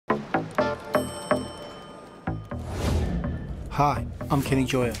Hi, I'm Kenny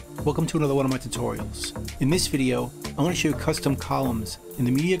Joya. Welcome to another one of my tutorials. In this video, I'm going to show you custom columns in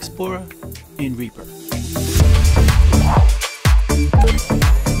the Media Explorer in Reaper.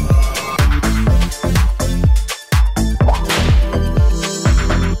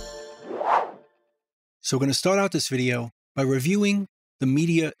 So we're going to start out this video by reviewing the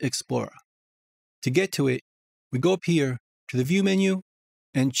Media Explorer. To get to it, we go up here to the View menu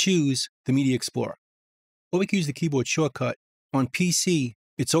and choose the Media Explorer. Or we can use the keyboard shortcut. On PC,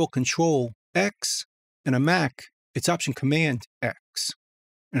 it's all Control X, and on Mac, it's Option Command X.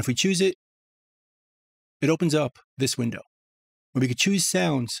 And if we choose it, it opens up this window, where we could choose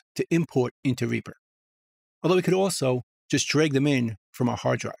sounds to import into Reaper. Although we could also just drag them in from our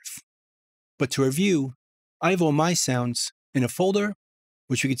hard drive. But to review, I have all my sounds in a folder,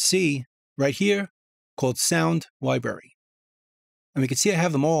 which we could see right here, called Sound Library. And we can see I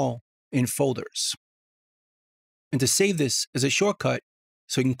have them all in folders. And to save this as a shortcut,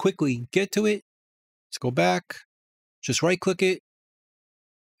 so we can quickly get to it, let's go back, just right-click it,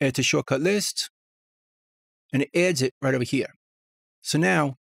 add to shortcut list, and it adds it right over here. So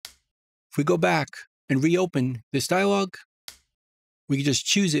now, if we go back and reopen this dialog, we can just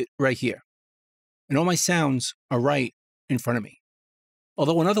choose it right here. And all my sounds are right in front of me.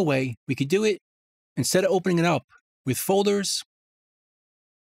 Although another way we could do it, instead of opening it up with folders,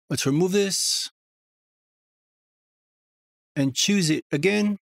 let's remove this, and choose it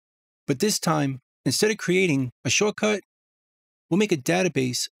again, but this time, instead of creating a shortcut, we'll make a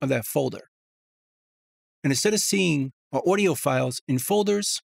database of that folder. And instead of seeing our audio files in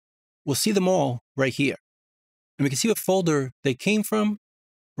folders, we'll see them all right here. And we can see what folder they came from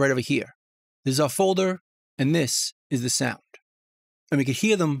right over here. This is our folder, and this is the sound. And we can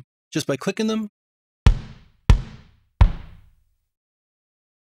hear them just by clicking them.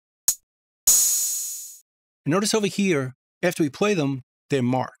 And notice over here, after we play them, they're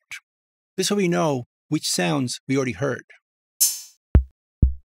marked. This way we know which sounds we already heard.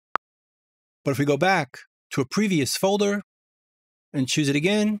 But if we go back to a previous folder and choose it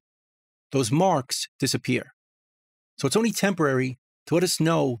again, those marks disappear. So it's only temporary to let us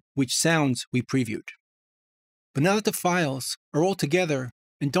know which sounds we previewed. But now that the files are all together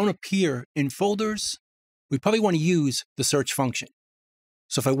and don't appear in folders, we probably want to use the search function.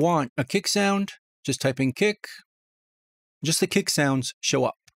 So if I want a kick sound, just type in kick. Just the kick sounds show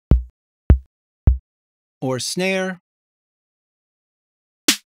up. Or snare.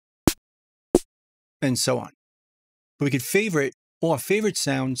 And so on. But we could favorite all our favorite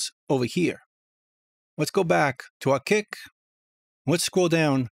sounds over here. Let's go back to our kick. Let's scroll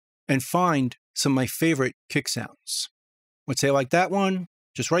down and find some of my favorite kick sounds. Let's say I like that one.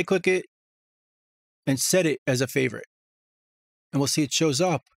 Just right click it and set it as a favorite. And we'll see it shows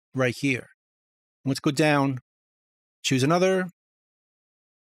up right here. Let's go down. Choose another,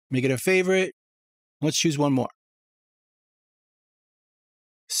 make it a favorite. Let's choose one more.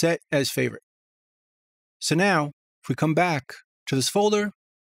 Set as favorite. So now, if we come back to this folder,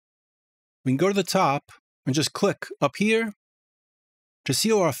 we can go to the top and just click up here to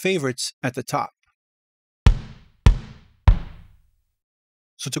see all our favorites at the top.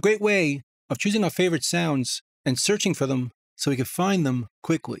 So it's a great way of choosing our favorite sounds and searching for them so we can find them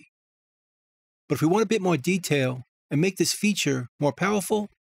quickly. But if we want a bit more detail, and make this feature more powerful,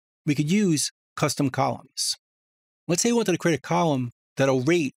 we could use custom columns. Let's say we wanted to create a column that'll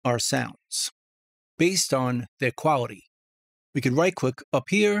rate our sounds based on their quality. We could right-click up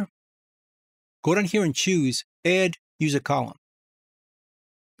here, go down here and choose Add User Column.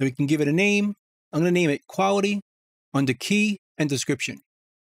 Then we can give it a name. I'm going to name it Quality under Key and Description.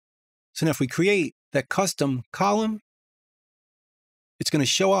 So now if we create that custom column, it's going to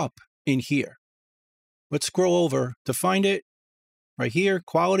show up in here. Let's scroll over to find it, right here,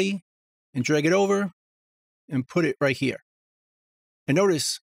 quality, and drag it over, and put it right here. And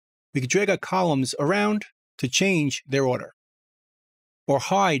notice, we can drag our columns around to change their order. Or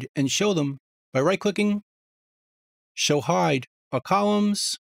hide and show them by right-clicking, show hide our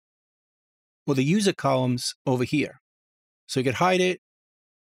columns, or the user columns over here. So you could hide it,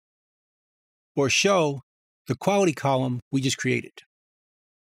 or show the quality column we just created,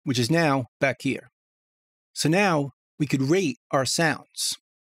 which is now back here. So now we could rate our sounds.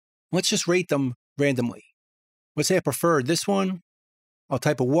 Let's just rate them randomly. Let's say I prefer this one. I'll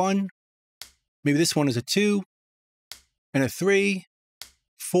type a 1. Maybe this one is a 2, and a 3,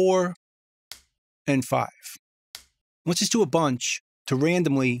 4, and 5. Let's just do a bunch to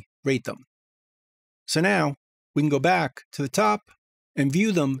randomly rate them. So now we can go back to the top and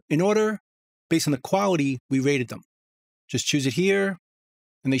view them in order based on the quality we rated them. Just choose it here,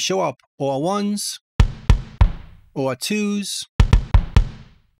 and they show up all 1s, or our 2s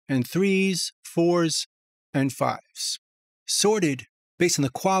and 3s, 4s, and 5s, sorted based on the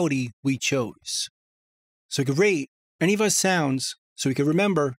quality we chose. So we could rate any of our sounds so we could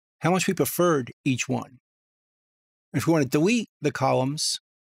remember how much we preferred each one. If we want to delete the columns,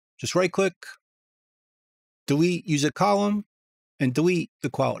 just right-click, delete user column, and delete the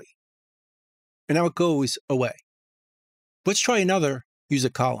quality. And now it goes away. Let's try another user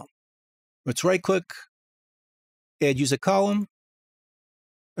column. Let's right-click, add user column,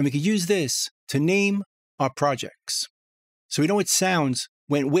 and we can use this to name our projects, so we know what sounds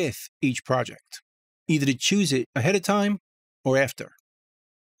went with each project, either to choose it ahead of time or after.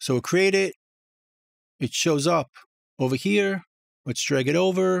 So we'll create it, it shows up over here, let's drag it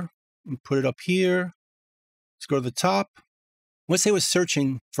over and put it up here. Let's go to the top. Let's say we're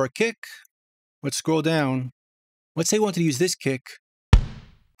searching for a kick. Let's scroll down. Let's say we want to use this kick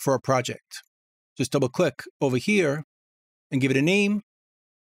for a project. Just double click over here and give it a name.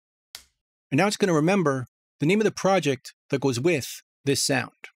 And now it's going to remember the name of the project that goes with this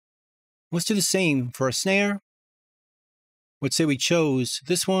sound. Let's do the same for a snare. Let's say we chose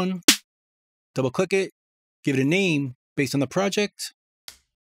this one. Double click it, give it a name based on the project.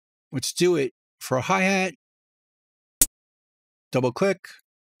 Let's do it for a hi-hat. Double click,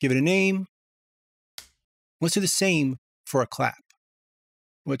 give it a name. Let's do the same for a clap.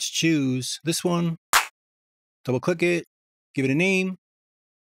 Let's choose this one. Double click it, give it a name.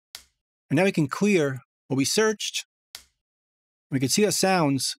 And now we can clear what we searched. We can see our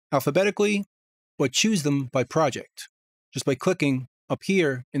sounds alphabetically or choose them by project, just by clicking up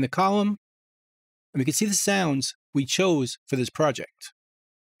here in the column. And we can see the sounds we chose for this project.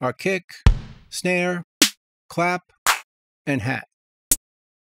 Our kick, snare, clap, and hat.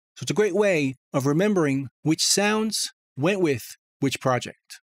 So it's a great way of remembering which sounds went with which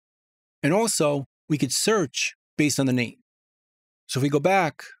project. And also, we could search based on the name. So if we go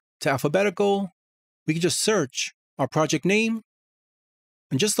back to alphabetical, we can just search our project name,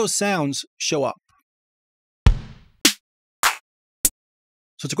 and just those sounds show up.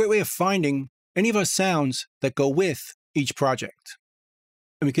 So it's a great way of finding any of our sounds that go with each project.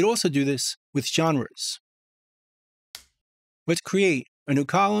 And we could also do this with genres. Let's create a new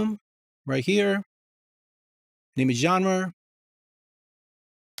column right here. Name it genre.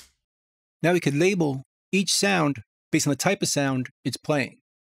 Now we could label each sound based on the type of sound it's playing.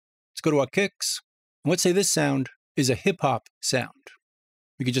 Let's go to our kicks. And let's say this sound is a hip-hop sound.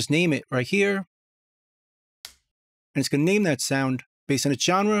 We could just name it right here. And it's going to name that sound based on its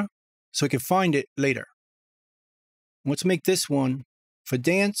genre so we can find it later. Let's make this one for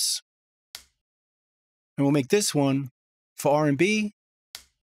dance. And we'll make this one for R&B.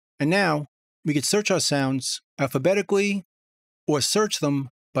 And now we could search our sounds alphabetically or search them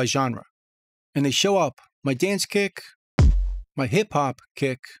by genre. And they show up my dance kick, my hip-hop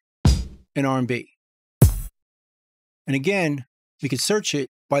kick, and R&B. And again, we could search it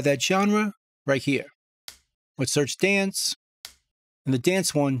by that genre right here. Let's search dance, and the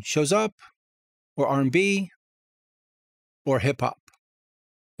dance one shows up, or R&B, or hip-hop.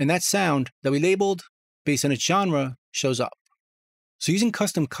 And that sound that we labeled based on its genre shows up. So using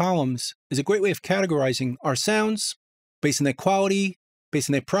custom columns is a great way of categorizing our sounds based on their quality, based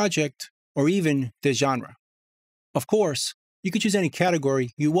on their project, or even their genre. Of course, you could choose any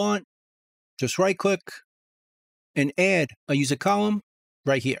category you want. Just right-click and add a user column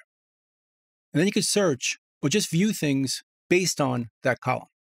right here. And then you can search or just view things based on that column.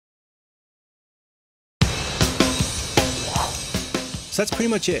 So that's pretty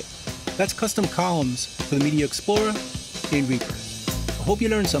much it. That's custom columns for the Media Explorer in Reaper. I hope you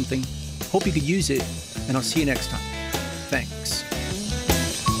learned something, hope you could use it, and I'll see you next time. Thanks.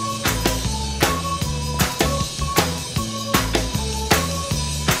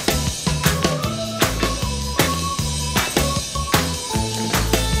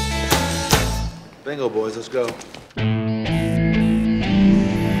 Bingo, boys, let's go.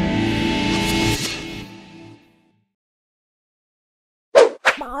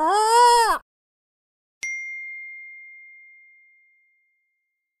 Bye.